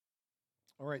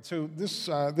All right, so this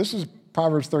is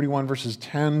Proverbs 31, verses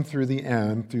 10 through the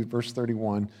end, through verse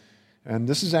 31. And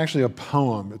this is actually a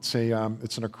poem. It's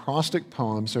an acrostic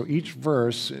poem. So each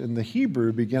verse in the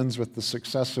Hebrew begins with the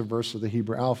successive verse of the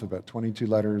Hebrew alphabet, 22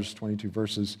 letters, 22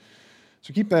 verses.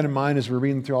 So keep that in mind as we're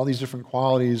reading through all these different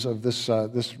qualities of this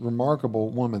remarkable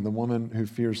woman, the woman who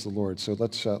fears the Lord. So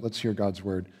let's hear God's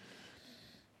word.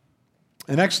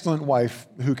 An excellent wife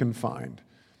who can find?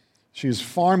 She is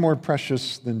far more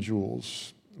precious than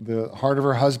jewels. The heart of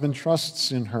her husband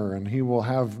trusts in her, and he will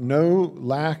have no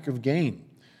lack of gain.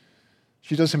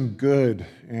 She does him good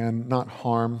and not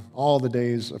harm all the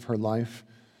days of her life.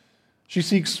 She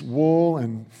seeks wool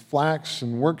and flax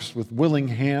and works with willing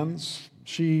hands.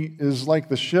 She is like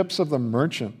the ships of the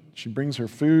merchant. She brings her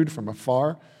food from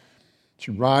afar.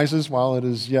 She rises while it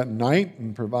is yet night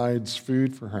and provides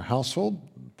food for her household,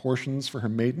 portions for her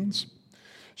maidens.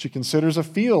 She considers a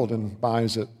field and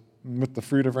buys it. And with the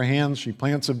fruit of her hands, she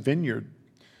plants a vineyard.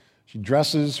 She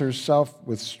dresses herself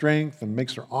with strength and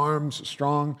makes her arms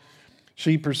strong.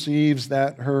 She perceives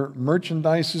that her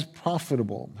merchandise is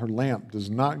profitable. Her lamp does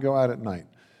not go out at night.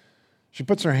 She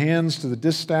puts her hands to the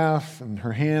distaff and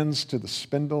her hands to the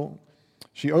spindle.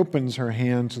 She opens her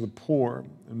hand to the poor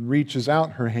and reaches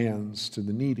out her hands to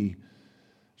the needy.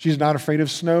 She is not afraid of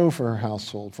snow for her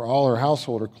household, for all her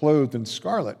household are clothed in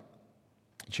scarlet.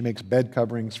 She makes bed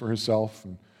coverings for herself,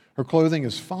 and her clothing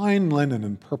is fine linen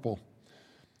and purple.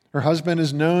 Her husband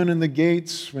is known in the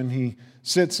gates when he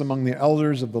sits among the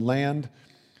elders of the land.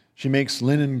 She makes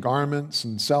linen garments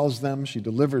and sells them. She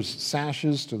delivers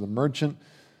sashes to the merchant.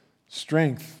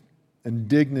 Strength and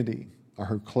dignity are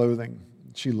her clothing.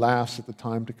 She laughs at the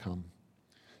time to come.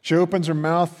 She opens her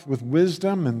mouth with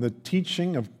wisdom, and the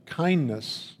teaching of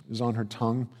kindness is on her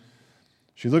tongue.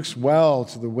 She looks well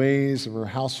to the ways of her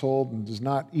household and does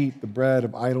not eat the bread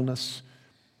of idleness.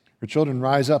 Her children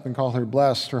rise up and call her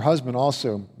blessed. Her husband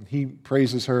also, he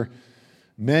praises her.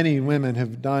 Many women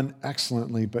have done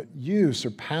excellently, but you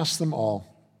surpass them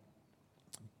all.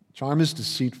 Charm is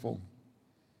deceitful.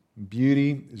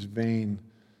 Beauty is vain.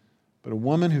 But a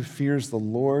woman who fears the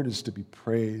Lord is to be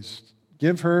praised.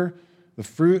 Give her the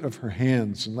fruit of her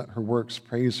hands and let her works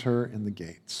praise her in the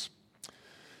gates.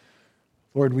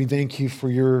 Lord, we thank you for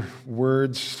your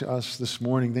words to us this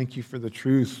morning. Thank you for the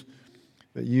truth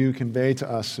that you convey to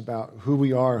us about who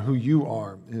we are, who you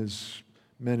are as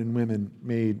men and women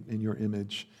made in your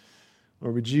image.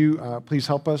 Lord, would you please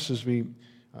help us as we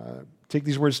take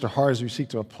these words to heart, as we seek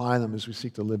to apply them, as we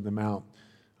seek to live them out,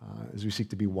 as we seek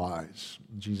to be wise.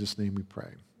 In Jesus' name we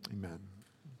pray. Amen.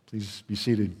 Please be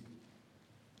seated.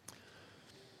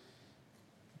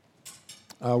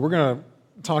 We're going to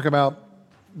talk about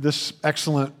this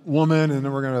excellent woman, and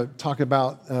then we're going to talk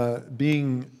about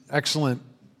being excellent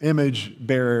image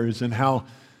bearers and how,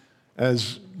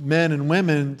 as men and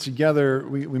women together,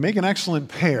 we make an excellent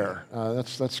pair.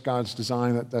 That's God's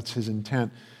design. That's His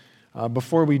intent.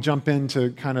 Before we jump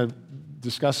into kind of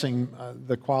discussing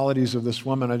the qualities of this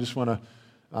woman, I just want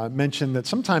to mention that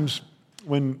sometimes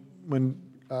when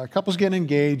couples get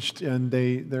engaged and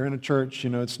they're in a church,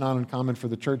 it's not uncommon for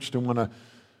the church to want to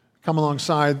come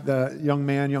alongside the young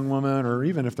man, young woman, or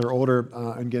even if they're older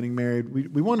and getting married,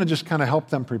 we want to just kind of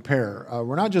help them prepare.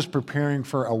 We're not just preparing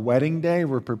for a wedding day,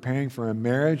 we're preparing for a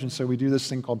marriage, and so we do this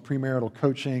thing called premarital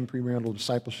coaching, premarital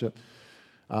discipleship.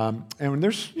 And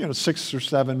there's 6 or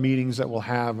 7 meetings that we'll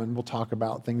have, and we'll talk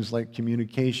about things like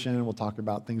communication, we'll talk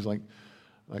about things like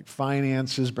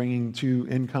finances, bringing 2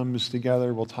 incomes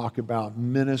together, we'll talk about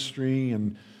ministry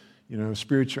and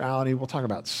spirituality. We'll talk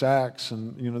about sex,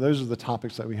 and those are the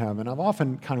topics that we have. And I've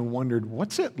often kind of wondered,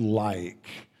 what's it like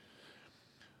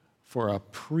for a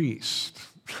priest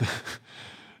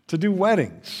to do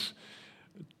weddings,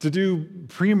 to do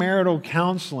premarital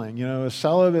counseling? A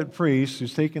celibate priest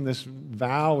who's taken this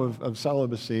vow of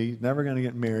celibacy, never going to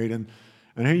get married, and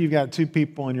here you've got 2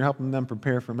 people, and you're helping them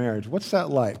prepare for marriage. What's that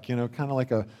like? Kind of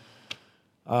like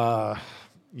a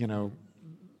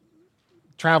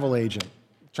travel agent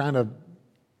trying to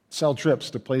sell trips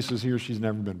to places he or she's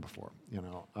never been before.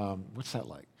 What's that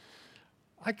like?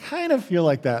 I kind of feel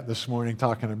like that this morning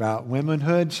talking about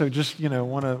womanhood, so just,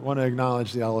 want to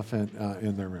acknowledge the elephant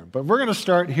in the room. But we're going to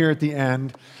start here at the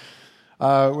end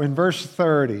in verse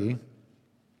 30,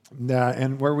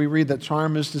 and where we read that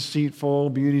charm is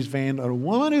deceitful, beauty is vain, a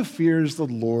woman who fears the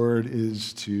Lord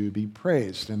is to be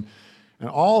praised. And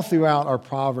all throughout our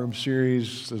Proverbs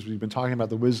series, as we've been talking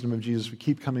about the wisdom of Jesus, we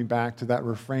keep coming back to that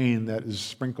refrain that is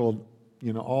sprinkled,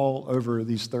 all over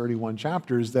these 31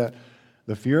 chapters, that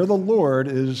the fear of the Lord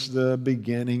is the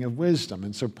beginning of wisdom.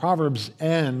 And so Proverbs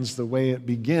ends the way it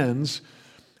begins,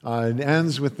 It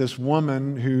ends with this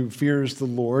woman who fears the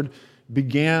Lord.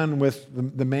 Began with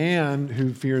the man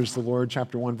who fears the Lord,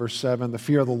 chapter 1, verse 7. The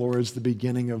fear of the Lord is the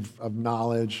beginning of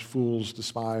knowledge. Fools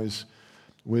despise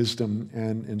wisdom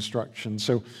and instruction.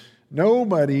 So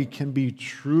nobody can be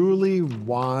truly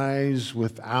wise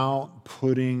without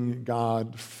putting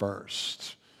God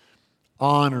first,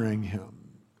 honoring him,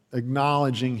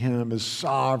 acknowledging him as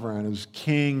sovereign, as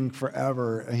king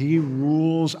forever. He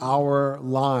rules our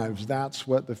lives. That's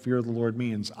what the fear of the Lord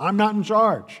means. I'm not in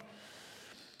charge.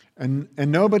 And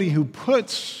nobody who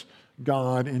puts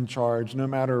God in charge, no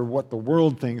matter what the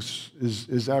world thinks,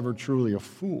 is ever truly a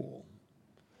fool.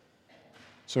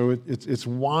 So it's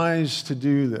wise to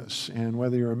do this, and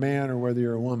whether you're a man or whether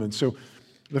you're a woman. So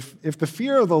if the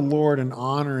fear of the Lord and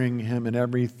honoring him in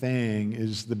everything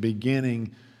is the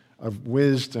beginning of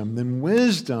wisdom, then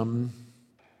wisdom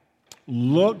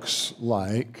looks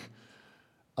like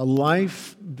a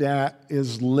life that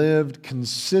is lived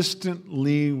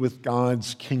consistently with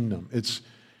God's kingdom.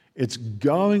 It's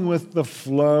going with the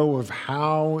flow of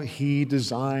how he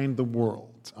designed the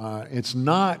world. It's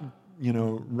not,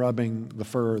 rubbing the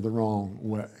fur the wrong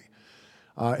way.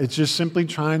 It's just simply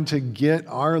trying to get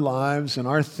our lives and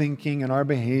our thinking and our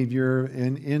behavior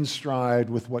in stride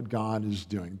with what God is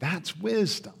doing. That's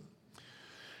wisdom.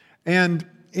 And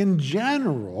in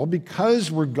general, because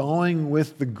we're going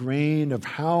with the grain of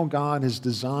how God has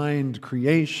designed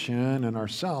creation and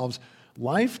ourselves,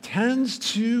 life tends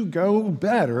to go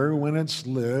better when it's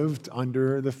lived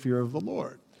under the fear of the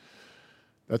Lord.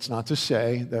 That's not to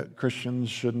say that Christians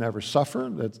should never suffer.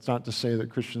 That's not to say that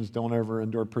Christians don't ever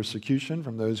endure persecution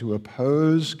from those who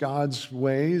oppose God's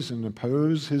ways and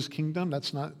oppose his kingdom.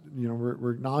 That's not,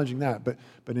 we're acknowledging that.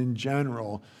 But in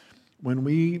general, when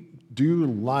we do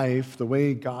life the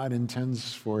way God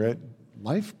intends for it,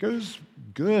 life goes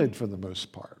good for the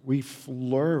most part. We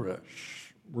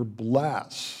flourish. We're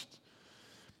blessed.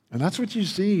 And that's what you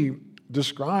see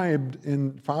described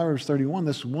in Proverbs 31,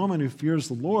 this woman who fears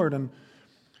the Lord, and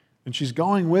she's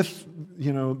going with,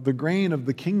 the grain of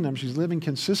the kingdom. She's living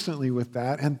consistently with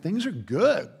that, and things are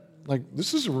good. Like,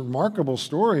 this is a remarkable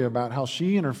story about how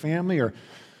she and her family are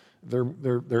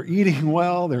They're eating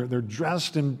well. They're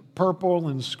dressed in purple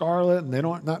and scarlet, and they're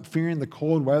not fearing the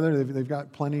cold weather. They've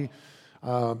got plenty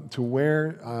to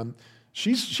wear.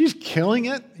 She's killing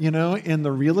it, in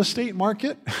the real estate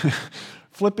market,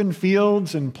 flipping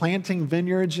fields and planting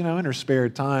vineyards, in her spare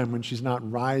time when she's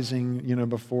not rising,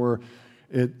 before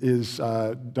it is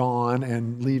dawn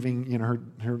and leaving.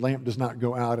 Her lamp does not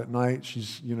go out at night.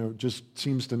 She's just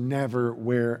seems to never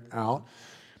wear out.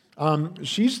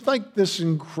 She's like this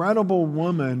incredible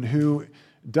woman who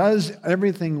does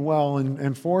everything well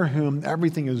and for whom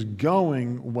everything is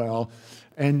going well.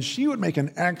 And she would make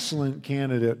an excellent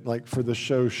candidate like for the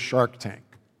show Shark Tank.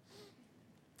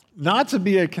 Not to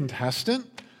be a contestant,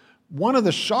 one of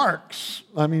the sharks.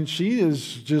 She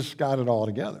has just got it all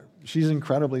together. She's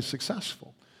incredibly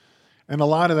successful. And a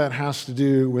lot of that has to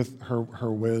do with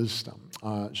her wisdom.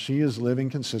 She is living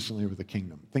consistently with the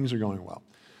kingdom. Things are going well.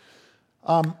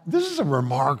 This is a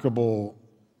remarkable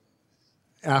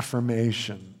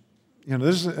affirmation.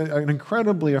 This is an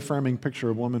incredibly affirming picture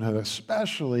of womanhood,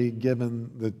 especially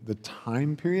given the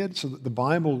time period. So the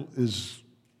Bible is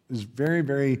very,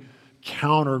 very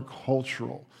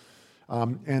countercultural.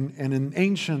 And in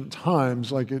ancient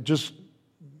times,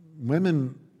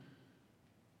 women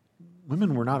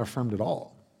were not affirmed at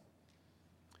all,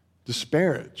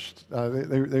 disparaged.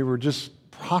 They were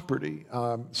just property.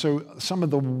 So some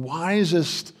of the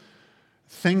wisest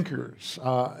thinkers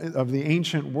of the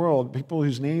ancient world, people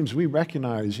whose names we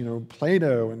recognize,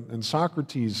 Plato and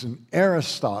Socrates and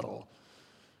Aristotle.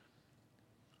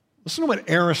 Listen to what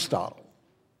Aristotle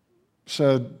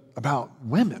said about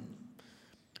women.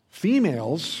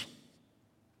 Females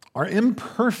are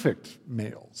imperfect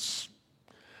males,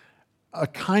 a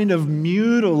kind of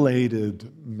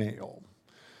mutilated male,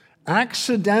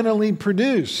 accidentally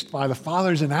produced by the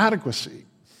father's inadequacy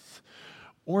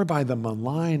or by the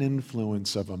malign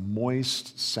influence of a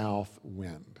moist south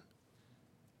wind.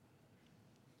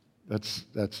 That's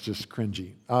just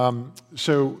cringy.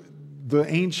 So the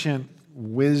ancient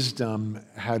wisdom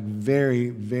had very,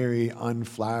 very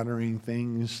unflattering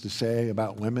things to say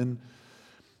about women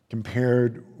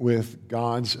compared with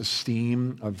God's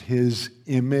esteem of his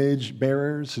image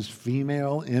bearers, his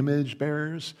female image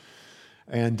bearers.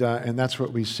 And that's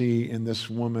what we see in this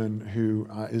woman who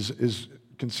is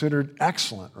considered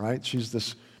excellent, right? She's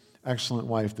this excellent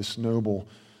wife, this noble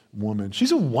woman.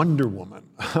 She's a Wonder Woman.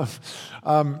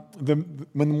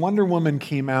 When Wonder Woman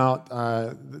came out,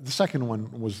 the second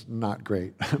one was not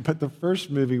great, but the first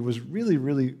movie was really,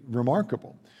 really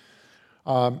remarkable.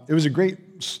 It was a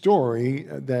great story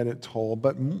that it told,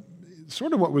 but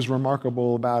sort of what was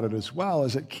remarkable about it as well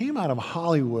is it came out of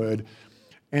Hollywood,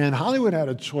 and Hollywood had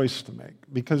a choice to make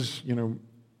because,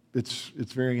 it's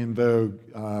very in vogue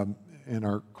in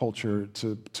our culture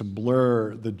to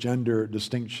blur the gender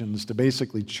distinctions, to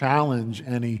basically challenge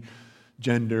any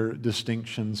gender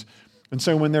distinctions. And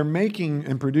so when they're making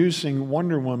and producing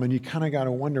Wonder Woman, you kind of got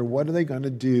to wonder, what are they going to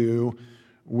do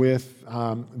with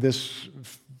this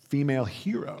female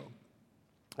hero?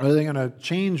 Are they going to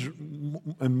change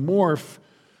and morph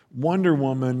Wonder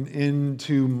Woman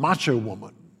into Macho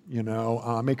Woman,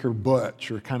 make her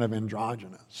butch or kind of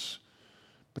androgynous?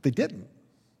 But they didn't.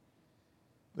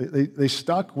 They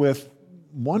stuck with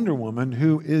Wonder Woman,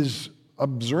 who is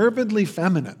observedly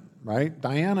feminine, right?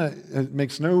 Diana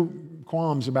makes no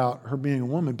qualms about her being a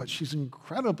woman, but she's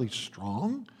incredibly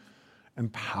strong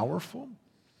and powerful.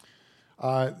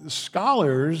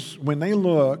 Scholars, when they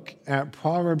look at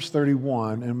Proverbs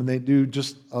 31, and when they do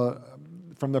just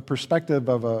from the perspective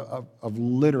of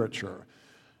literature,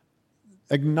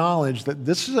 acknowledge that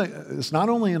it's not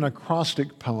only an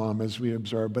acrostic poem, as we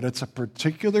observe, but it's a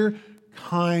particular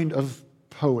kind of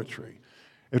poetry.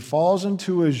 It falls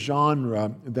into a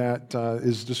genre that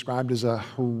is described as a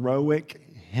heroic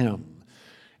hymn.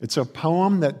 It's a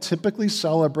poem that typically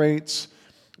celebrates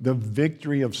the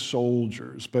victory of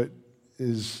soldiers, but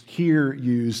is here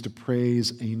used to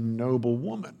praise a noble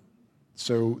woman.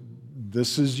 So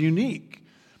this is unique.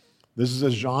 This is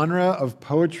a genre of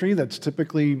poetry that's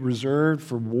typically reserved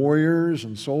for warriors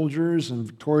and soldiers and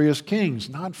victorious kings,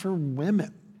 not for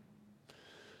women.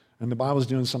 And the Bible is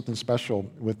doing something special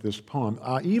with this poem.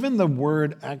 Even the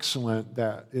word excellent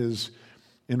that is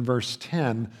in verse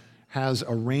 10 has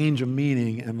a range of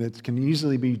meaning, and it can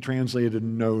easily be translated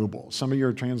noble. Some of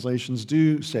your translations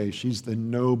do say she's the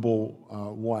noble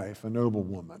wife, a noble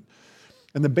woman.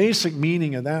 And the basic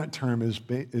meaning of that term is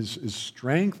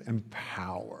strength and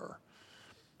power.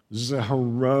 This is a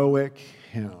heroic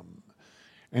hymn.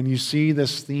 And you see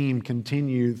this theme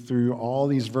continue through all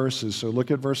these verses. So look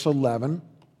at verse 11,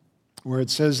 where it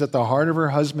says that the heart of her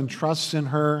husband trusts in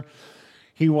her.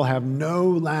 He will have no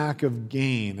lack of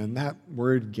gain. And that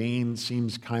word gain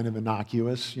seems kind of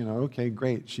innocuous. Okay,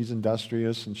 great. She's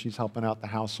industrious and she's helping out the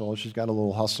household. She's got a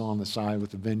little hustle on the side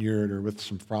with a vineyard or with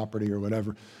some property or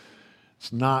whatever.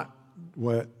 It's not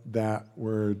what that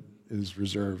word is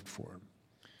reserved for.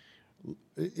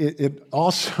 It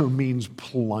also means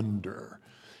plunder.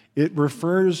 It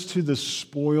refers to the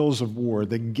spoils of war,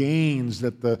 the gains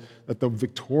that the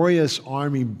victorious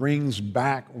army brings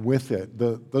back with it,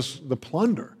 the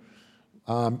plunder.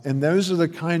 And those are the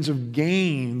kinds of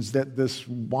gains that this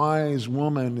wise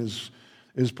woman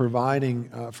is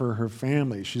providing for her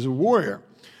family. She's a warrior.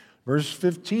 Verse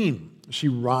 15, she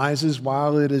rises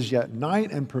while it is yet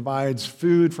night and provides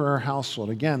food for her household.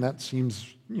 Again, that seems,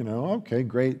 okay,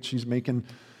 great. She's making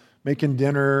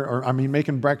dinner,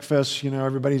 making breakfast.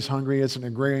 Everybody's hungry. It's an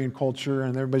agrarian culture,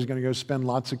 and everybody's going to go spend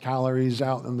lots of calories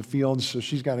out in the fields, so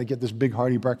she's got to get this big,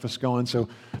 hearty breakfast going, so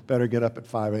better get up at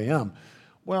 5 a.m.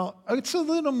 Well, it's a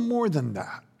little more than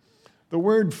that. The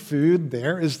word food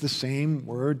there is the same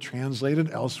word translated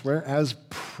elsewhere as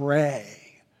prey,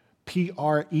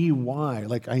 P-R-E-Y,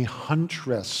 like a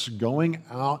huntress going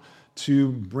out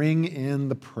to bring in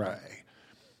the prey.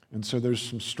 And so there's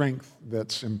some strength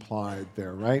that's implied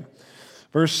there, right?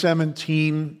 Verse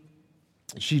 17,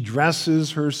 she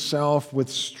dresses herself with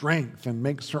strength and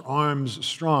makes her arms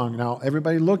strong. Now,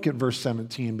 everybody look at verse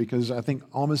 17, because I think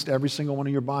almost every single one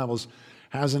of your Bibles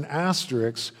has an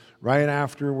asterisk right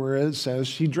after where it says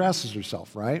she dresses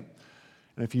herself, right?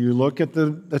 And if you look at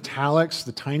the italics,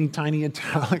 the tiny, tiny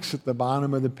italics at the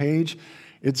bottom of the page,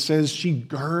 it says she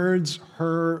girds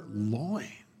her loins.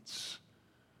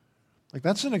 Like,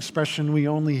 that's an expression we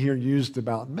only hear used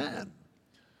about men,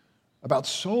 about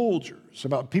soldiers,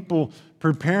 about people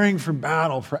preparing for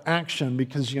battle, for action,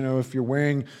 because, if you're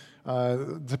wearing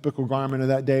the typical garment of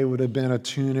that day would have been a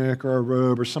tunic or a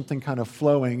robe or something kind of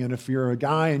flowing. And if you're a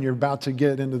guy and you're about to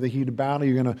get into the heat of battle,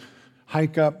 you're going to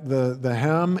hike up the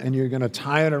hem and you're going to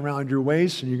tie it around your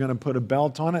waist and you're going to put a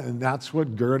belt on it, and that's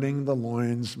what girding the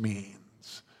loins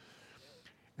means.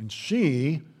 And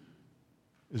she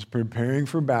is preparing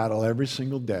for battle every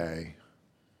single day,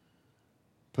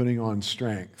 putting on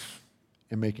strength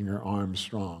and making her arms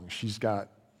strong. She's got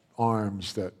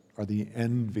arms that are the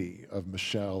envy of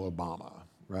Michelle Obama,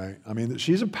 right?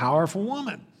 She's a powerful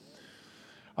woman.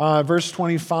 Verse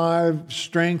 25,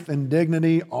 strength and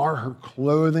dignity are her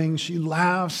clothing. She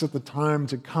laughs at the time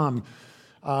to come.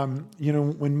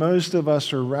 When most of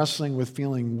us are wrestling with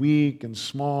feeling weak and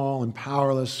small and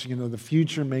powerless, the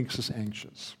future makes us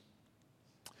anxious.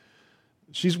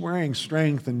 she's wearing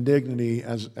strength and dignity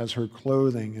as her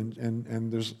clothing,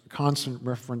 and there's constant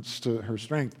reference to her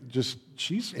strength. Just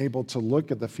she's able to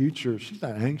look at the future. She's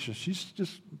not anxious. She's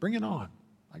just, bring it on.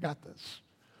 I got this.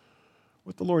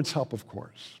 With the Lord's help, of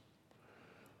course.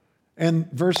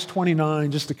 And verse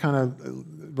 29, just to kind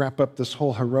of wrap up this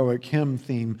whole heroic hymn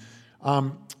theme,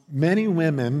 many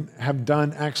women have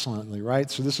done excellently,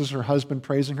 right? So this is her husband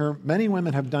praising her. Many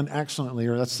women have done excellently,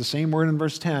 or that's the same word in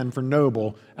verse 10 for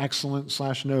noble,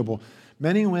 excellent/noble.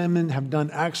 Many women have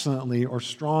done excellently or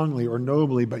strongly or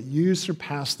nobly, but you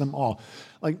surpass them all.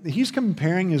 Like, he's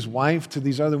comparing his wife to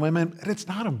these other women, and it's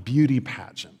not a beauty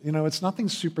pageant. It's nothing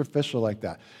superficial like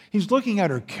that. He's looking at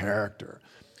her character.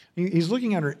 He's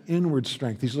looking at her inward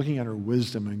strength. He's looking at her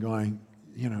wisdom and going,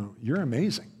 you're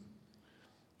amazing.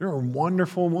 You're a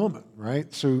wonderful woman,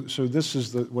 right? So this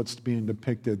is what's being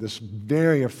depicted, this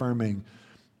very affirming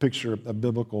picture of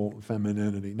biblical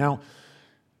femininity. Now,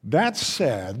 that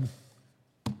said,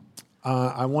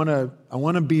 I want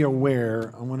to be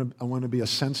aware. I want to be a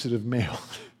sensitive male.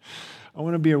 I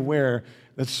want to be aware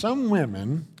that some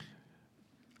women,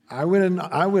 I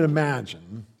would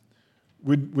imagine,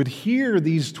 would hear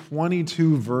these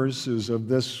 22 verses of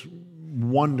this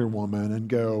Wonder Woman and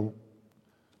go,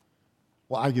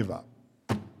 well, I give up.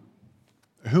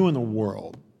 Who in the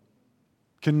world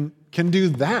can do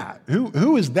that?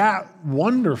 Who is that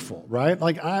wonderful, right?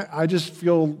 Like, I just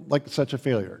feel like such a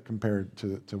failure compared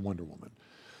to Wonder Woman.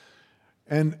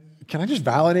 And can I just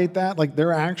validate that? Like, there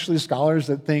are actually scholars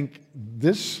that think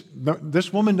this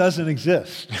woman doesn't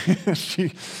exist.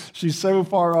 She's so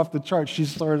far off the charts.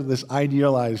 She's sort of this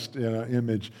idealized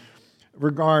image.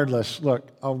 Regardless,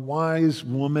 look, a wise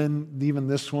woman, even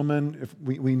this woman, if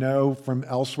we know from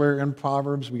elsewhere in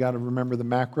Proverbs, we got to remember the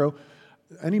macro.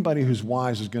 Anybody who's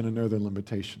wise is going to know their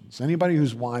limitations. Anybody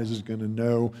who's wise is going to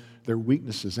know their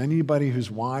weaknesses. Anybody who's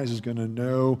wise is going to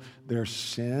know their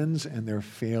sins and their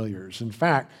failures. In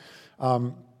fact,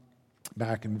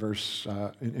 back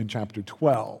in chapter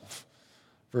 12,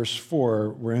 verse 4,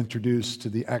 we're introduced to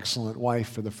the excellent wife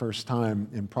for the first time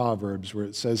in Proverbs, where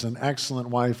it says, an excellent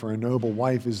wife or a noble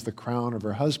wife is the crown of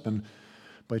her husband,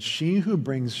 but she who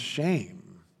brings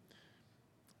shame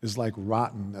is like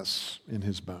rottenness in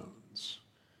his bones.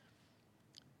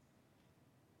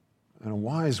 And a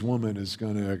wise woman is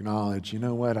going to acknowledge, you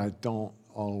know what, I don't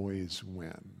always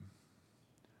win.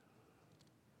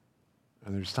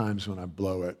 And there's times when I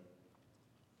blow it.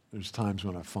 There's times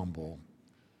when I fumble.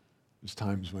 There's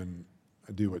times when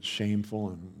I do what's shameful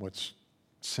and what's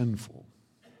sinful.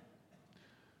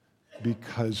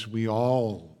 Because we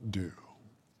all do.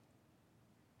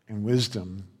 And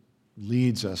wisdom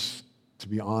leads us to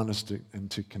be honest and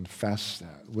to confess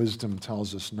that. Wisdom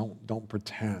tells us, no, don't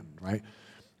pretend, right?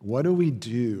 What do we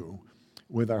do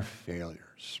with our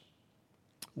failures?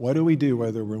 What do we do,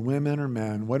 whether we're women or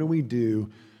men? What do we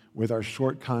do with our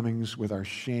shortcomings, with our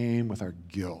shame, with our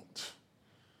guilt?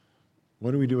 What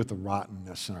do we do with the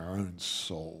rottenness in our own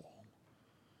soul?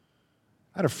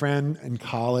 I had a friend in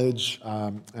college,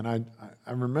 and I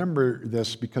remember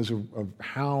this because of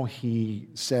how he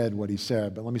said what he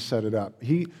said, but let me set it up.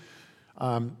 He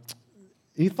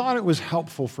thought it was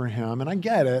helpful for him, and I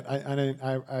get it.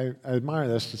 I admire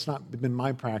this. It's not been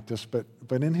my practice, but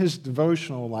in his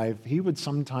devotional life, he would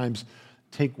sometimes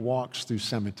take walks through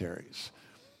cemeteries.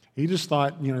 He just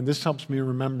thought, this helps me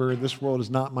remember this world is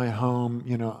not my home.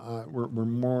 We're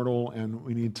mortal, and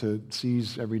we need to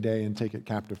seize every day and take it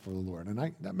captive for the Lord.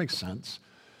 And that makes sense.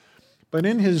 But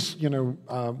in his,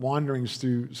 wanderings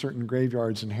through certain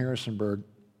graveyards in Harrisonburg,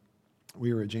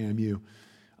 we were at JMU,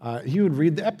 he would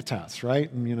read the epitaphs, right?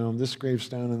 And, this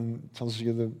gravestone and tells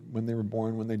you when they were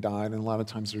born, when they died, and a lot of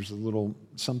times there's a little,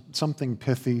 something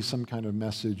pithy, some kind of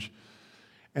message.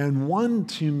 And one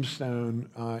tombstone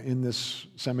in this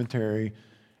cemetery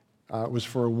was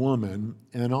for a woman,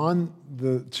 and on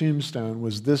the tombstone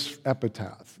was this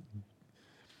epitaph: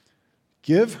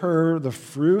 give her the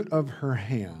fruit of her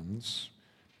hands,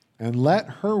 and let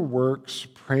her works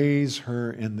praise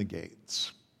her in the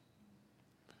gates.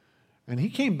 And he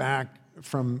came back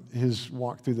from his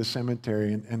walk through the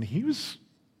cemetery, and he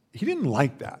didn't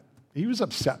like that. He was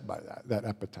upset by that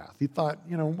epitaph. He thought,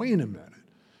 wait a minute.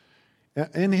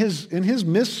 In his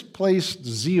misplaced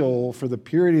zeal for the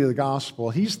purity of the gospel,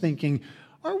 he's thinking,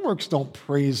 our works don't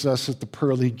praise us at the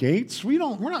pearly gates. We're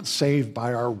not saved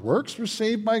by our works. We're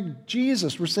saved by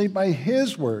Jesus. We're saved by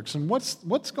his works. And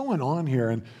what's going on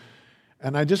here?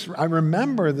 And I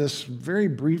remember this very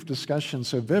brief discussion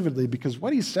so vividly because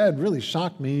what he said really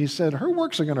shocked me. He said, her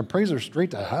works are going to praise her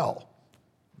straight to hell.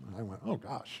 And I went, oh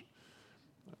gosh.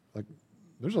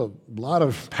 There's a lot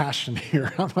of passion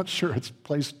here. I'm not sure it's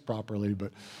placed properly,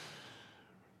 but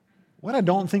What I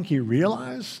don't think he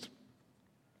realized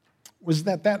was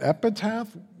that epitaph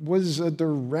was a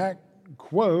direct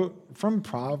quote from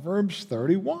Proverbs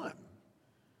 31,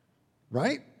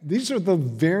 right? These are the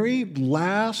very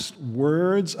last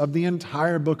words of the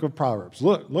entire book of Proverbs.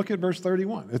 Look at verse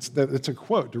 31. It's a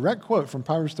quote, direct quote from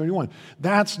Proverbs 31.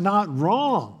 That's not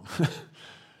wrong.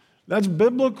 That's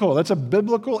biblical. That's a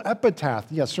biblical epitaph.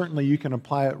 Yes, certainly you can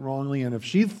apply it wrongly, and if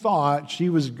she thought she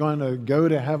was going to go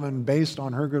to heaven based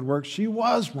on her good works, she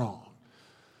was wrong.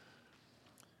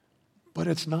 But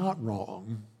it's not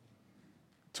wrong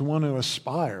to want to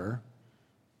aspire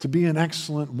to be an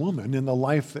excellent woman in the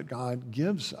life that God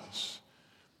gives us.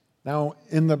 Now,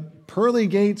 in the pearly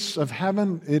gates of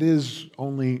heaven, it is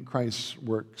only Christ's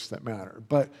works that matter.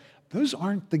 But those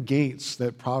aren't the gates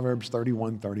that Proverbs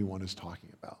 31:31 is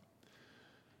talking about.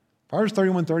 Proverbs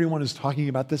 31:31 is talking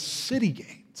about the city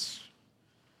gates.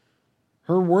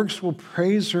 Her works will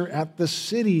praise her at the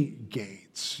city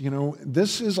gates.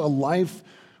 This is a life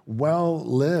well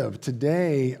lived.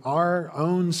 Today, our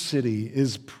own city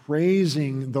is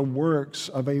praising the works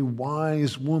of a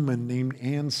wise woman named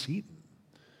Ann Seton.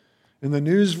 In the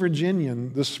News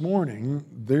Virginian this morning,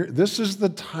 this is the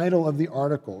title of the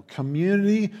article: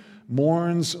 Community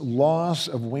Mourns Loss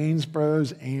of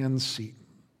Waynesboro's Ann Seton.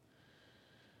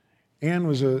 Ann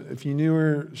was if you knew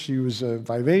her, she was a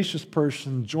vivacious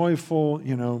person, joyful.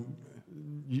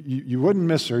 You wouldn't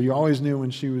miss her. You always knew when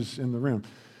she was in the room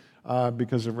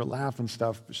because of her laugh and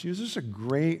stuff. But she was just a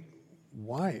great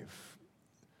wife.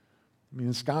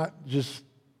 Scott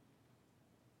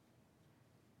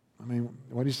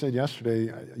what he said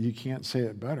yesterday, you can't say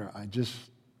it better. I just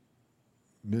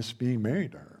miss being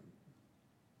married to her.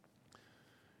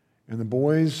 And the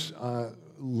boys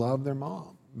loved their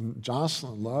mom.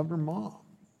 Jocelyn loved her mom.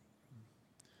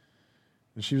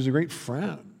 And she was a great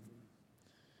friend.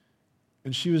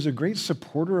 And she was a great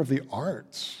supporter of the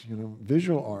arts,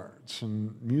 visual arts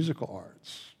and musical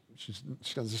arts. She's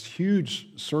got this huge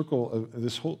circle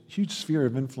this whole huge sphere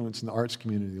of influence in the arts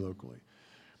community locally.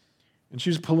 And she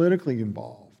was politically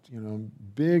involved,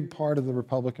 big part of the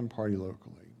Republican Party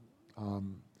locally.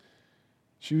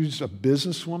 She was a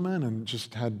businesswoman and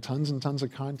just had tons and tons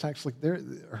of contacts.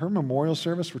 Her memorial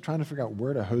service, we're trying to figure out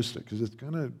where to host it because it's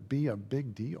going to be a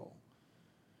big deal.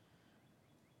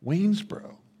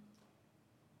 Waynesboro,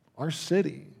 our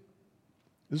city,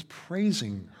 is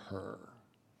praising her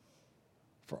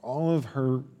for all of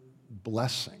her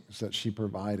blessings that she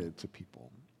provided to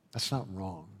people. That's not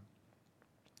wrong.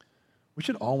 We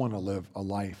should all want to live a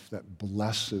life that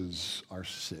blesses our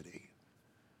city.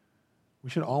 We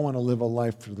should all want to live a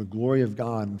life for the glory of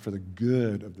God and for the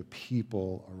good of the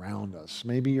people around us.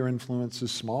 Maybe your influence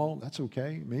is small, that's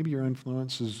okay. Maybe your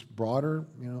influence is broader,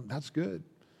 that's good.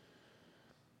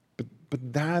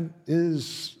 But that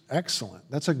is excellent.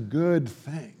 That's a good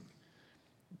thing.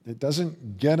 It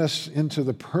doesn't get us into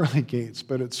the pearly gates,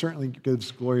 but it certainly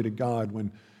gives glory to God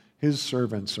when his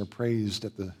servants are praised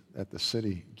at the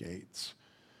city gates.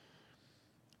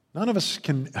 None of us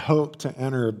can hope to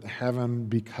enter heaven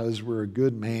because we're a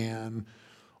good man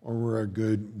or we're a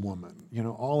good woman.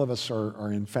 All of us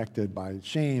are infected by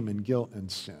shame and guilt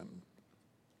and sin.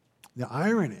 The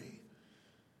irony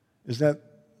is that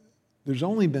there's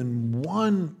only been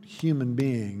one human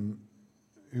being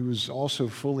who is also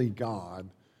fully God,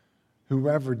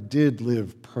 whoever did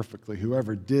live perfectly,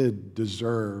 whoever did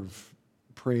deserve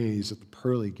praise at the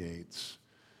pearly gates,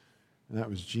 and that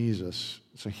was Jesus.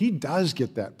 So he does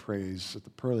get that praise at the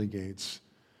pearly gates,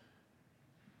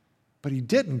 but he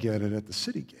didn't get it at the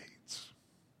city gates.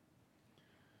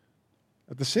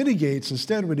 At the city gates,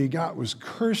 instead, what he got was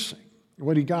cursing.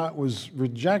 What he got was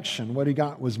rejection. What he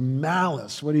got was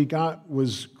malice. What he got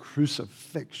was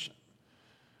crucifixion.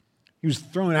 He was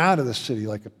thrown out of the city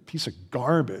like a piece of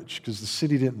garbage because the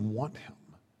city didn't want him.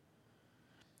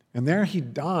 And there he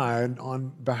died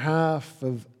on behalf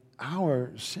of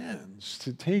our sins,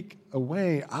 to take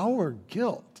away our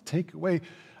guilt, to take away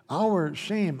our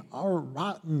shame, our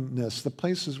rottenness, the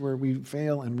places where we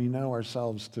fail and we know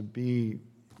ourselves to be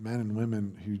men and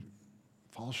women who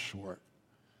fall short.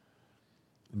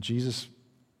 And Jesus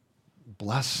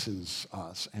blesses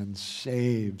us and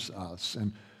saves us.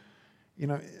 And,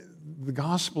 the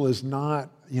gospel is not,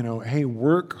 hey,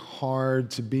 work hard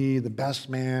to be the best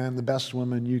man, the best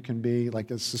woman you can be,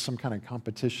 like it's just some kind of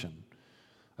competition.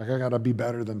 Like I got to be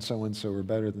better than so-and-so or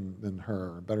better than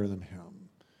her or better than him.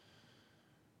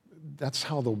 That's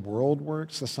how the world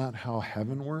works. That's not how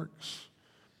heaven works.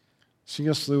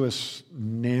 C.S. Lewis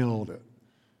nailed it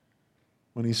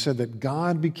when he said that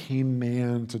God became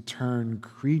man to turn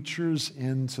creatures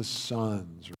into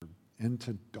sons or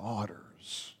into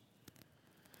daughters.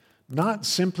 not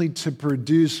simply to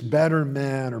produce better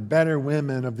men or better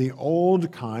women of the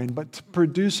old kind, but to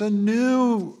produce a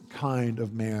new kind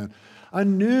of man, a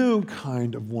new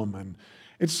kind of woman.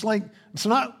 It's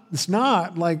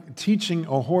not like teaching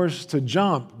a horse to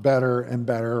jump better and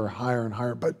better or higher and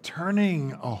higher, but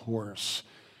turning a horse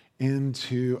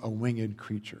into a winged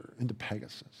creature, into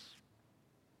Pegasus.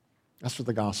 That's what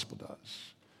the gospel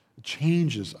does. It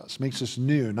changes us, makes us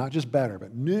new, not just better,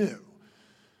 but new,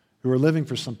 who are living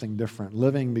for something different,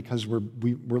 living because we're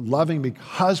loving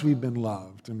because we've been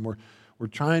loved, and we're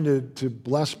trying to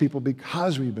bless people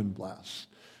because we've been blessed.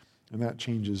 And that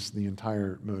changes the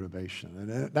entire motivation.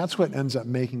 And that's what ends up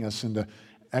making us into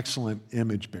excellent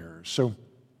image bearers. So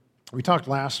we talked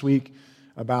last week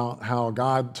about how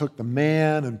God took the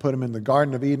man and put him in the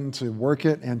Garden of Eden to work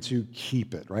it and to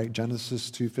keep it, right?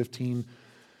 Genesis 2:15. We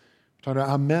talked about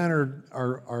how men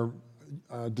are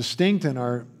distinct in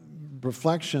our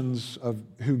reflections of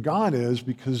who God is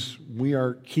because we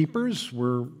are keepers.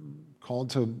 We're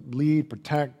called to lead,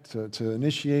 protect, to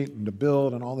initiate, and to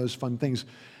build, and all those fun things.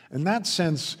 In that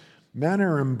sense, men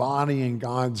are embodying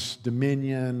God's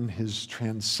dominion, his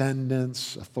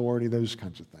transcendence, authority, those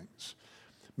kinds of things.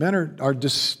 Men are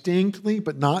distinctly,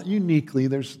 but not uniquely,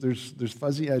 there's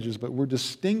fuzzy edges, but we're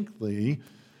distinctly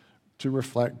to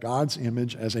reflect God's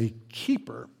image as a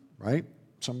keeper, right?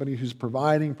 Somebody who's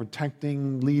providing,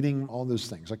 protecting, leading, all those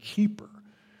things, a keeper.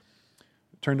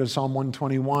 Turn to Psalm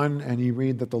 121 and you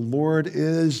read that the Lord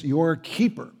is your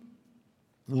keeper.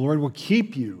 The Lord will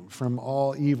keep you from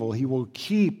all evil. He will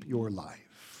keep your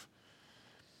life.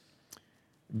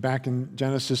 Back in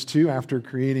Genesis 2, after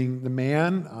creating the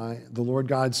man, the Lord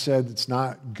God said, it's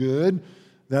not good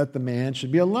that the man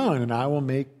should be alone, and I will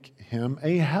make him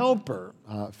a helper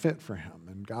fit for him.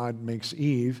 And God makes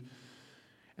Eve.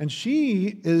 And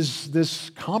she is this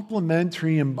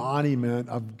complementary embodiment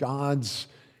of God's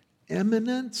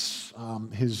immanence,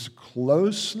 his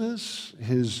closeness,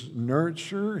 his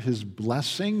nurture, his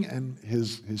blessing, and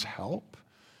his help.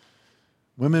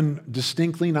 Women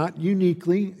distinctly, not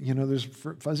uniquely, there's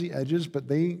fuzzy edges, but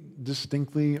they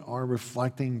distinctly are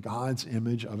reflecting God's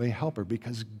image of a helper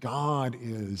because God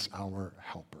is our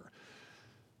helper.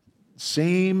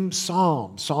 Same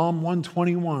Psalm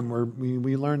 121, where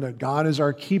we learn that God is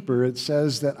our keeper. It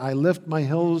says that I lift my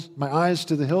eyes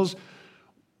to the hills.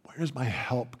 Where does my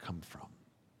help come from?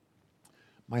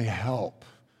 My help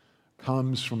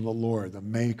comes from the Lord, the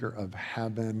maker of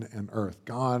heaven and earth.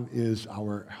 God is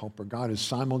our helper. God is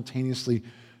simultaneously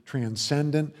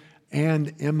transcendent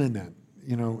and immanent.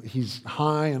 He's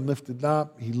high and lifted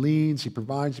up. He leads, he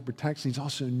provides, he protects. He's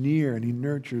also near, and he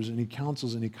nurtures, and he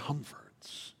counsels, and he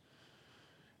comforts.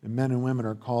 And men and women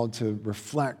are called to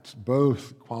reflect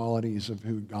both qualities of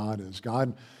who God is.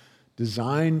 God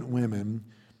designed women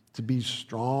to be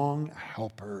strong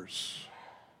helpers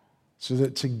so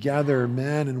that together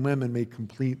men and women may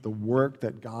complete the work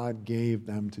that God gave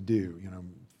them to do.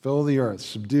 Fill the earth,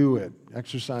 subdue it,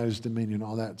 exercise dominion,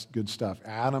 all that good stuff.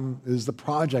 Adam is the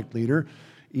project leader.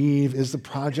 Eve is the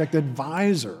project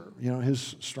advisor,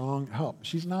 his strong help.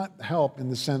 She's not help in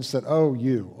the sense that,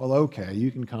 okay,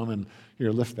 you can come and here,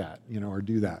 lift that, or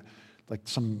do that. Like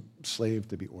some slave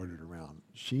to be ordered around.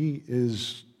 She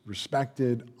is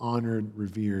respected, honored,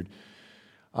 revered.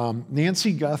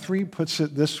 Nancy Guthrie puts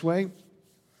it this way.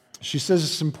 She says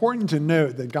it's important to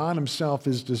note that God himself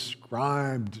is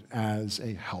described as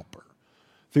a helper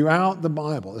throughout the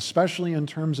Bible, especially in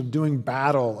terms of doing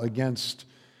battle against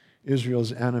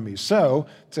Israel's enemies. So,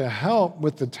 to help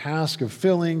with the task of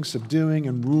filling, subduing,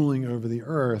 and ruling over the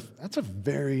earth, that's a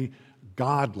very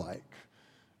godlike,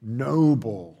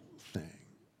 noble thing.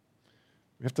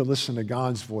 We have to listen to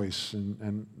God's voice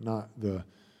and not the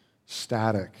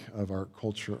static of our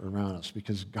culture around us,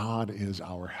 because God is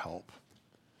our help.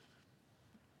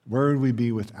 Where would we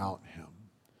be without him?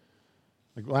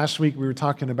 Like last week we were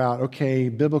talking about,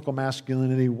 biblical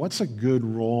masculinity. What's a good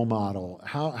role model?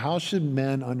 How should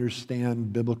men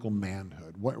understand biblical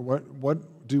manhood?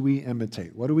 What do we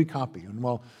imitate? What do we copy? And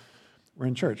well, we're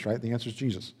in church, right? The answer is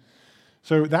Jesus.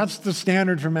 So that's the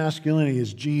standard for masculinity,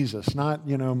 is Jesus, not,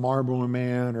 Marlboro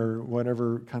Man or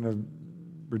whatever kind of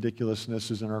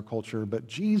ridiculousness is in our culture, but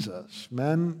Jesus.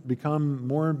 Men become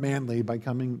more manly by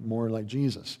becoming more like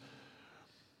Jesus.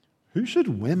 Who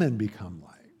should women become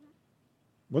like?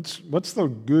 What's the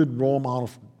good role model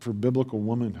for biblical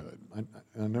womanhood?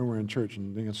 I know we're in church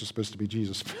and the answer is supposed to be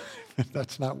Jesus, but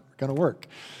that's not going to work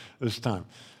this time.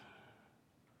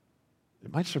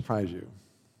 It might surprise you.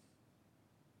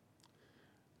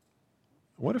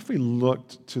 What if we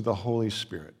looked to the Holy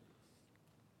Spirit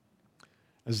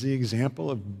as the example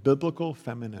of biblical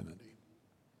femininity?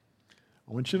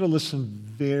 I want you to listen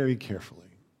very carefully.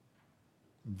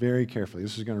 Very carefully.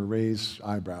 This is going to raise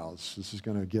eyebrows. This is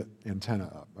going to get antenna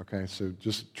up, okay? So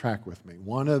just track with me.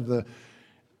 One of the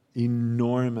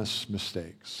enormous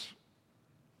mistakes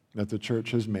that the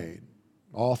church has made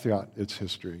all throughout its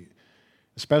history,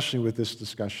 especially with this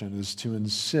discussion, is to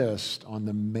insist on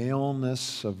the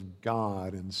maleness of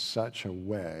God in such a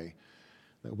way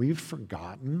that we've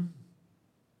forgotten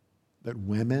that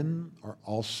women are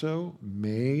also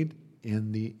made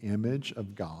in the image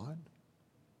of God.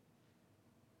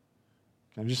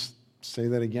 Can I just say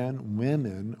that again?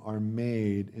 Women are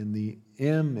made in the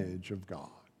image of God.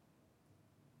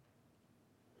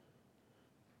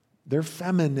 Their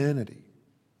femininity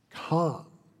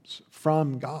comes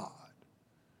from God.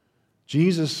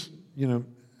 Jesus,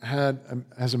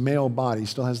 has a male body,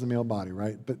 still has the male body,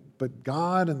 right? But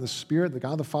God and the Spirit, the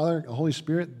God the Father, the Holy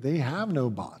Spirit, they have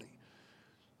no body.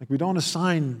 Like, we don't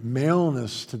assign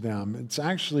maleness to them. It's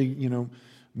actually,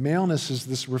 maleness is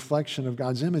this reflection of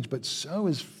God's image, but so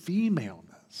is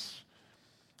femaleness.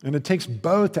 And it takes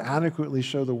both to adequately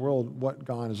show the world what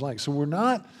God is like. So we're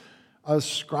not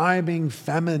ascribing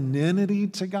femininity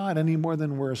to God any more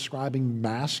than we're ascribing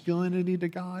masculinity to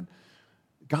God.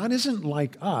 God isn't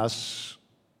like us,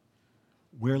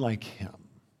 we're like him.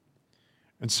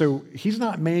 And so he's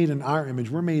not made in our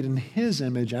image, we're made in his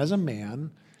image as a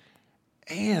man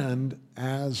and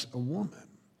as a woman.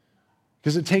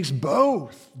 Because it takes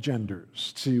both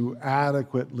genders to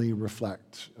adequately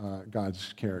reflect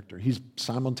God's character. He's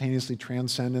simultaneously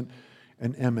transcendent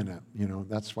and immanent.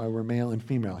 That's why we're male and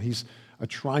female. He's a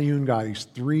triune God. He's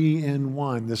three in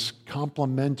one, this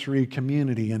complementary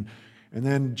community. And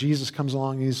then Jesus comes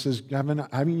along and he says,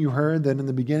 haven't you heard that in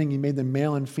the beginning he made them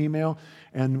male and female?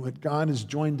 And what God has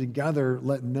joined together,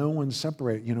 let no one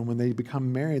separate. When they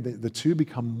become married, the two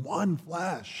become one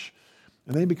flesh.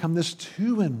 And they become this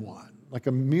two in one. Like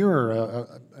a mirror,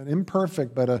 an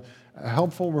imperfect but a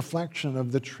helpful reflection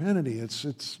of the Trinity. It's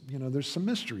there's some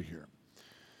mystery here.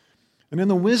 And in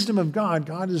the wisdom of God,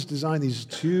 God has designed these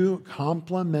two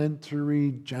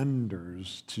complementary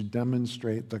genders to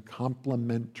demonstrate the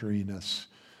complementariness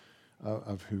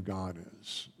of who God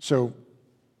is. So,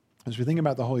 as we think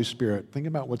about the Holy Spirit, think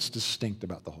about what's distinct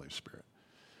about the Holy Spirit.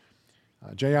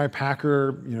 J.I.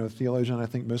 Packer, theologian I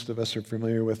think most of us are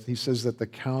familiar with, he says that the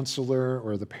counselor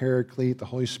or the paraclete, the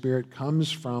Holy Spirit,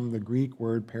 comes from the Greek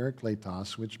word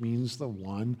parakletos, which means the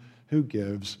one who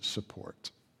gives support.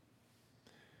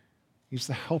 He's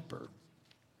the helper.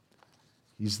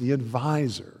 He's the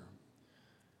advisor.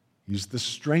 He's the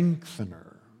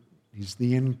strengthener. He's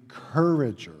the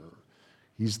encourager.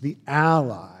 He's the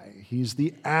ally. He's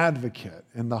the advocate.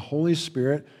 And the Holy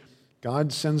Spirit,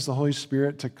 God sends the Holy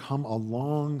Spirit to come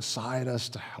alongside us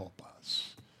to help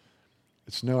us.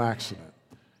 It's no accident.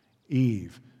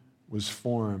 Eve was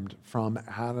formed from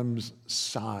Adam's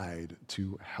side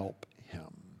to help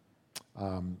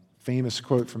him. Famous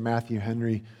quote from Matthew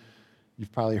Henry.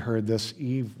 You've probably heard this.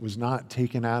 Eve was not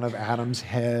taken out of Adam's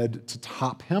head to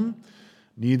top him,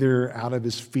 neither out of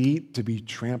his feet to be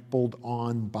trampled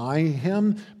on by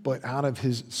him, but out of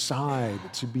his side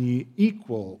to be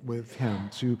equal with him,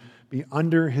 to be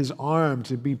under his arm,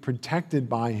 to be protected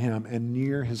by him, and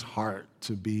near his heart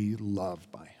to be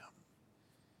loved by him.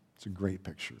 It's a great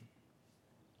picture.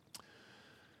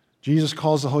 Jesus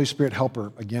calls the Holy Spirit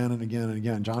helper again and again and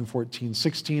again. John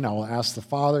 14:16, I will ask the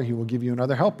Father, he will give you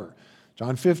another helper.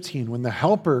 John 15, when the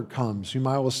helper comes, whom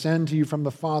I will send to you from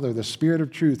the Father, the Spirit of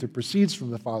truth who proceeds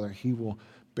from the Father, he will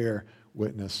bear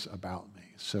witness about me.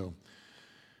 So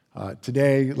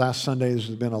today, last Sunday, there's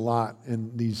been a lot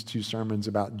in these two sermons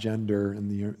about gender and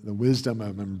the wisdom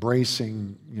of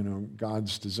embracing,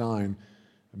 God's design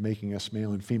and making us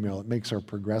male and female. It makes our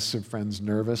progressive friends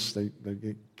nervous. They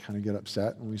kind of get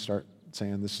upset when we start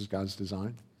saying this is God's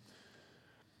design.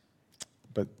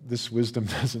 But this wisdom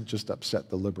doesn't just upset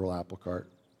the liberal apple cart.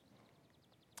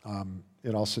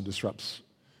 It also disrupts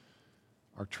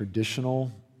our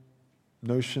traditional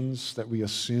notions that we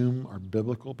assume are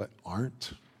biblical but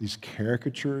aren't. These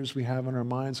caricatures we have in our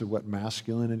minds of what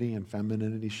masculinity and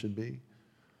femininity should be.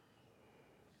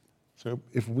 So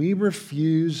if we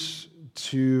refuse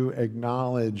to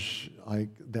acknowledge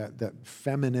that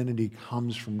femininity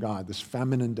comes from God, this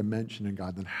feminine dimension in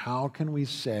God, then how can we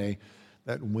say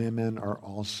that women are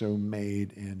also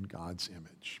made in God's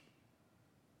image?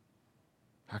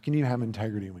 How can you have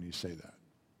integrity when you say that?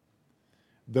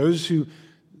 Those who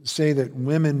say that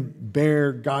women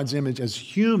bear God's image as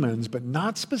humans, but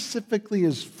not specifically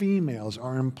as females,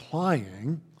 are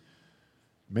implying,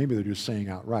 maybe they're just saying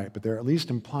outright, but they're at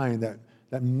least implying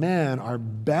that men are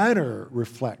better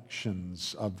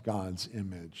reflections of God's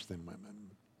image than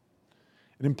women.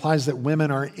 It implies that women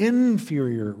are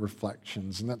inferior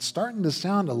reflections, and that's starting to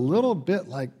sound a little bit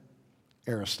like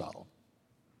Aristotle.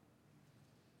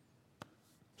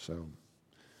 So,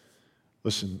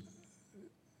 listen,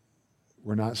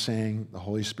 we're not saying the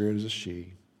Holy Spirit is a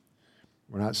she.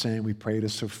 We're not saying we pray to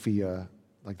Sophia,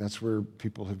 like that's where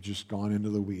people have just gone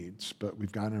into the weeds, but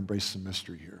we've got to embrace the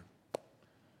mystery here.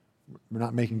 We're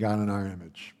not making God in our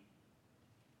image.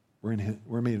 We're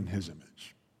made in his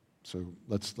image. So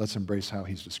let's embrace how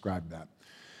he's described that.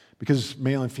 Because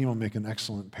male and female make an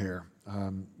excellent pair.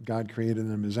 God created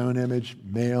them in his own image,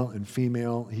 male and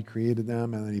female. He created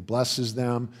them, and then he blesses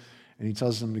them, and he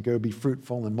tells them to go be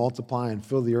fruitful and multiply and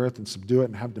fill the earth and subdue it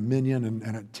and have dominion,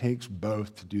 and it takes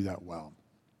both to do that well.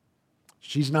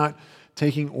 She's not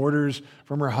taking orders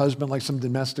from her husband like some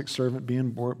domestic servant being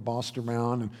bossed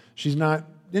around, and she's not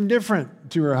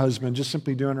indifferent to her husband, just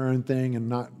simply doing her own thing and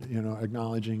not,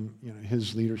 acknowledging,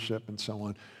 his leadership and so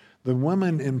on. The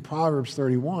woman in Proverbs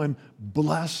 31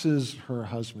 blesses her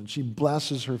husband. She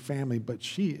blesses her family, but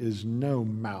she is no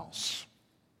mouse.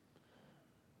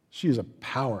 She is a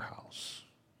powerhouse.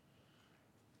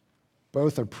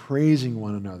 Both are praising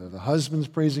one another. The husband's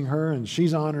praising her, and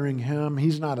she's honoring him.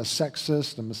 He's not a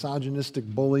sexist, a misogynistic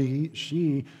bully.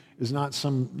 She is not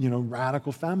some,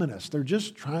 radical feminist. They're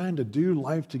just trying to do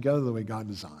life together the way God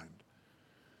designed.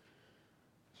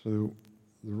 So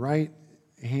the right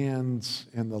hands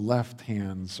and the left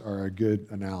hands are a good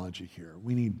analogy here.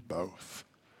 We need both.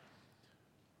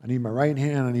 I need my right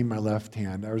hand, I need my left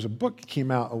hand. There was a book that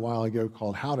came out a while ago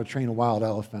called How to Train a Wild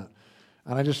Elephant,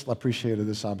 and I just appreciated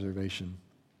this observation.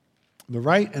 The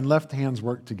right and left hands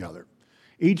work together,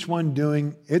 each one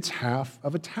doing its half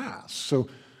of a task. So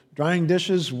drying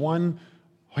dishes, one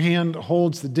hand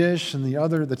holds the dish and the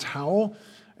other the towel,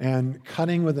 and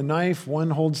cutting with a knife, one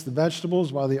holds the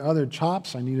vegetables while the other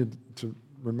chops. I needed to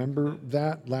remember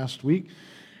that last week.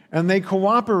 And they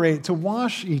cooperate to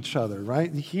wash each other,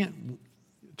 right? You can't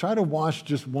try to wash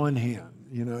just one hand.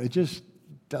 It just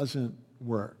doesn't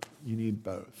work. You need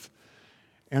both.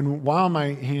 And while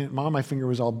my finger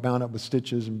was all bound up with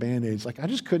stitches and Band-Aids, I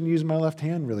just couldn't use my left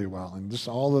hand really well. And just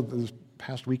all of this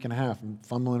past week and a half, I'm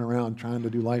fumbling around trying to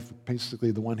do life with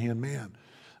basically the one-hand man.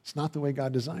 It's not the way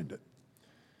God designed it.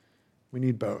 We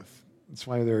need both. That's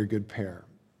why they're a good pair.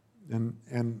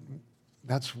 And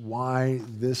that's why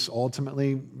this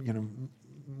ultimately,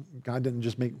 God didn't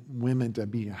just make women to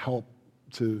be a help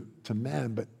to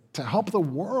men, but to help the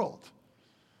world.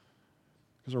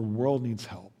 Because our world needs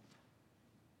help.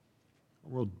 The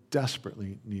world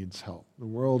desperately needs help. The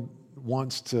world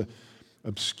wants to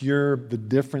obscure the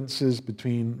differences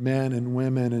between men and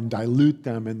women and dilute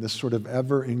them in this sort of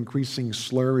ever-increasing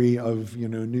slurry of,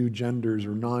 new genders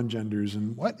or non-genders.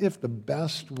 And what if the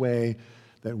best way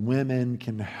that women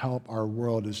can help our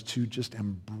world is to just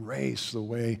embrace the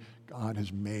way God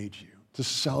has made you, to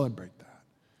celebrate that,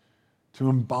 to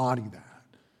embody that.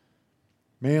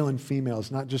 Male and female is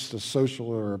not just a social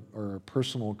or a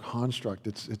personal construct,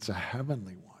 it's a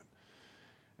heavenly one.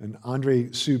 And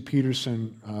Andre Sue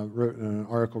Peterson wrote an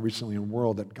article recently in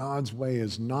World that God's way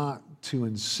is not to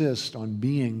insist on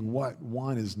being what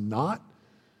one is not,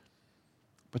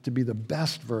 but to be the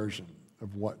best version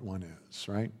of what one is,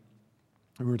 right?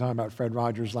 And we were talking about Fred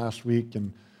Rogers last week,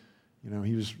 and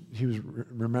he was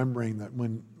remembering that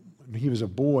when he was a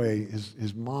boy,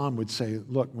 his mom would say,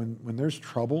 look, when there's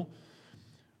trouble,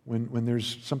 when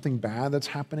there's something bad that's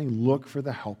happening, look for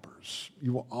the helpers.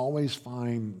 You will always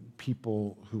find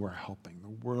people who are helping.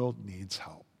 The world needs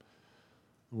help.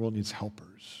 The world needs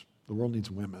helpers. The world needs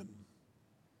women.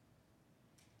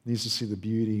 It needs to see the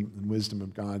beauty and wisdom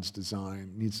of God's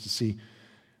design. It needs to see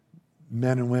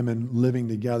men and women living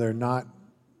together, not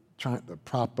trying to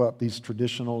prop up these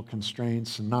traditional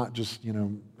constraints and not just,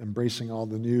 embracing all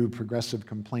the new progressive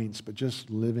complaints, but just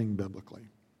living biblically.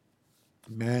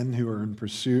 Men who are in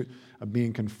pursuit of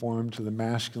being conformed to the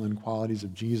masculine qualities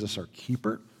of Jesus are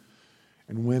keeper,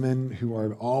 and women who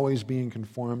are always being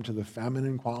conformed to the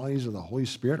feminine qualities of the Holy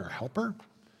Spirit are helper,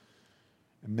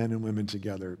 and men and women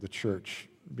together, the church,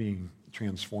 being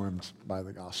transformed by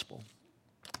the gospel.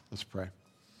 Let's pray.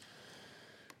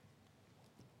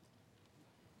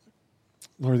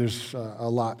 Lord, there's a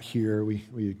lot here. We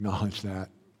acknowledge that.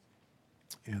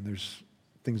 And there's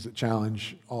things that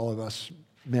challenge all of us,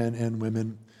 men and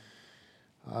women.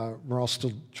 We're all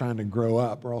still trying to grow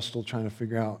up. We're all still trying to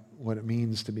figure out what it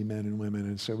means to be men and women.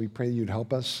 And so we pray you'd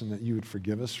help us and that you would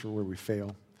forgive us for where we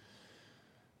fail.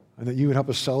 And that you would help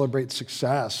us celebrate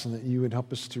success and that you would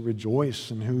help us to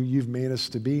rejoice in who you've made us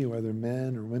to be, whether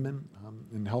men or women.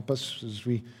 And help us as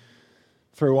we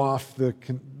throw off the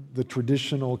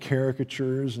traditional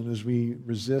caricatures, and as we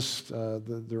resist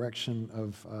the direction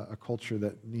of a culture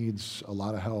that needs a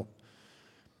lot of help,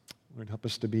 Lord, help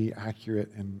us to be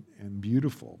accurate and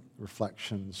beautiful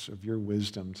reflections of your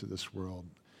wisdom to this world.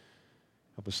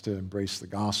 Help us to embrace the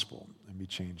gospel and be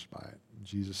changed by it. In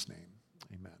Jesus' name,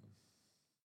 amen.